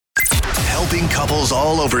helping couples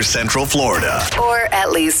all over Central Florida. Or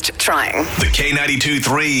at least trying. The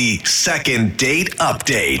K92-3 Second Date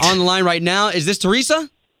Update. On the line right now, is this Teresa?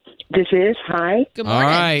 This is. Hi. Good morning. All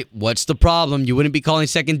right, what's the problem? You wouldn't be calling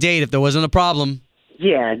second date if there wasn't a problem.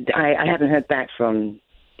 Yeah, I haven't heard back from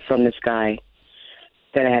this guy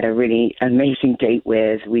that I had a really amazing date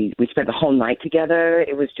with. We spent the whole night together.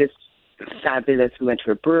 It was just fabulous. We went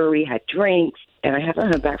to a brewery, had drinks, and I haven't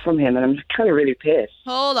heard back from him, and I'm kind of really pissed.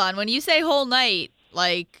 Hold on. When you say whole night,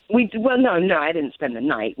 like... No, I didn't spend the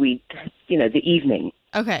night. The evening.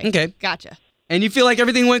 Okay. Gotcha. And you feel like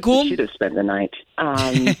everything went cool? We should have spent the night.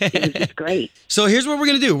 It was just great. So here's what we're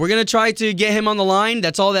going to do. We're going to try to get him on the line.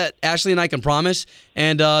 That's all that Ashley and I can promise.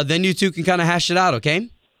 And then you two can kind of hash it out, okay?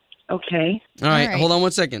 Okay. All right. All right. Hold on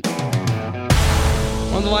 1 second.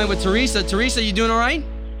 On the line with Teresa. Teresa, you doing all right?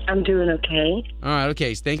 I'm doing okay. All right,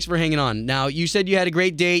 okay. Thanks for hanging on. Now, you said you had a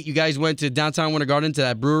great date. You guys went to downtown Winter Garden to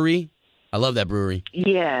that brewery. I love that brewery.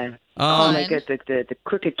 Yeah. Fun. My God, the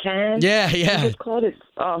crooked can. Yeah. I just called it.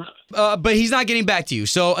 Oh. But he's not getting back to you.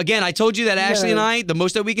 So, again, I told you that Ashley and I, the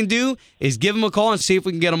most that we can do is give him a call and see if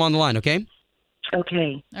we can get him on the line, okay?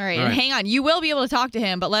 Okay. All right. All And right. hang on. You will be able to talk to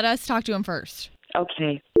him, but let us talk to him first.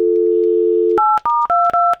 Okay.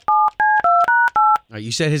 All right,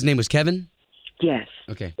 you said his name was Kevin? Yes.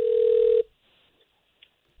 Okay.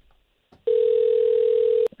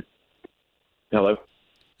 Hello,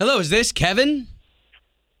 Hello, is this Kevin?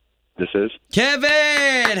 this is.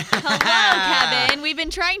 Kevin! Hello, Kevin. We've been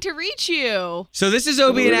trying to reach you. So this is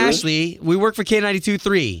Obie and Hello. Ashley. We work for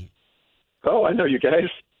K92-3. Oh, I know you guys.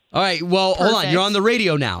 All right, well, hold on. Perfect. You're on the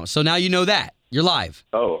radio now, so now you know that. You're live.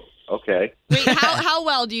 Oh, okay. Wait, how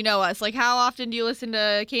well do you know us? Like, how often do you listen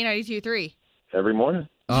to K92.3? Every morning.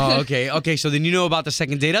 Oh, okay. Okay, so then you know about the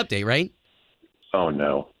second date update, right? Oh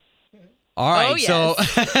no. All right, Oh, yes. so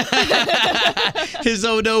his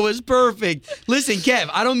oh no was perfect. Listen, Kev,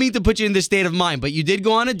 I don't mean to put you in this state of mind, but you did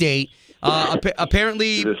go on a date.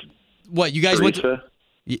 Apparently, Is this what, you guys went to... Teresa?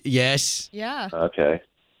 Yes. Yeah. Okay.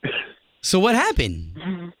 So what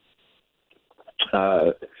happened?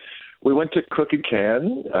 We went to Crooked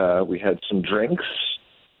Can. We had some drinks.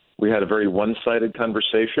 We had a very one-sided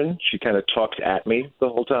conversation. She kind of talked at me the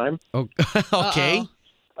whole time. Oh, okay.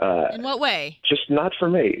 Uh-oh. In what way? Just not for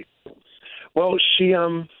me. Well, she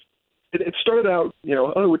it started out,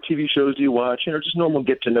 oh, what TV shows do you watch? Just normal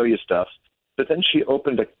get-to-know-you stuff. But then she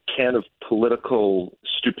opened a can of political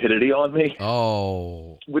stupidity on me.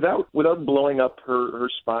 Oh. Without blowing up her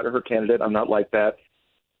spot or her candidate, I'm not like that.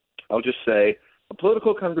 I'll just say a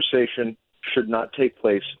political conversation should not take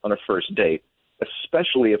place on a first date,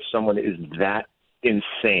 especially if someone is that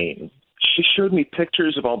insane. She showed me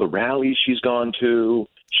pictures of all the rallies she's gone to.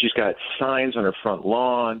 She's got signs on her front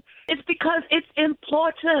lawn. It's because it's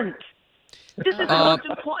important. This is the most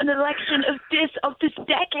important election of this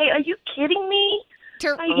decade. Are you kidding me?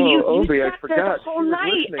 Obie, I sat there forgot. the whole She was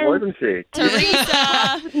night listening, wasn't she?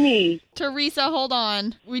 Teresa. with me. Teresa, hold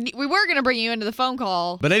on. We were going to bring you into the phone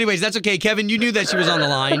call. But anyways, that's okay. Kevin, you knew that she was on the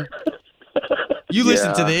line. You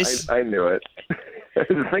listened to this. I knew it. I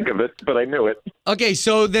didn't think of it, but I knew it. Okay,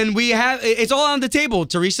 so then it's all on the table,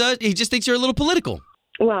 Teresa. He just thinks you're a little political.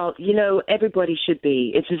 Well, everybody should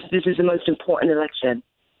be. This is the most important election,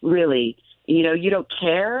 really. You don't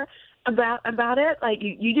care about it. Like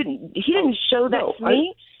he didn't show that to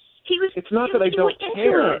me. It's not that I don't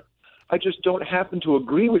care. I just don't happen to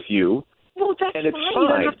agree with you. Well, that's and it's fine. fine. You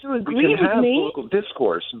don't have to agree we can with have me. political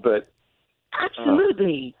discourse, but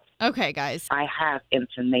Absolutely. Okay, guys. I have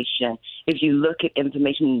information. If you look at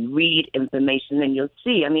information, read information, then you'll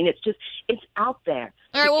see. I mean, it's out there.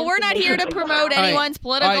 All right, well, we're not here to promote anyone's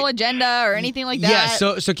political agenda or anything like that.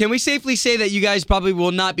 Yeah, so can we safely say that you guys probably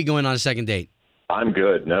will not be going on a second date? I'm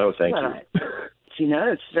good. No, thank you.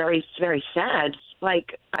 It's very, very sad.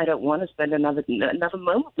 Like, I don't want to spend another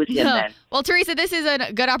moment with him then. Well, Teresa, this is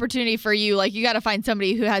a good opportunity for you. Like, you got to find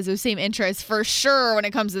somebody who has those same interests for sure when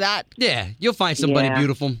it comes to that. Yeah, you'll find somebody Yeah.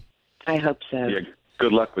 beautiful. I hope so. Yeah,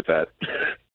 good luck with that.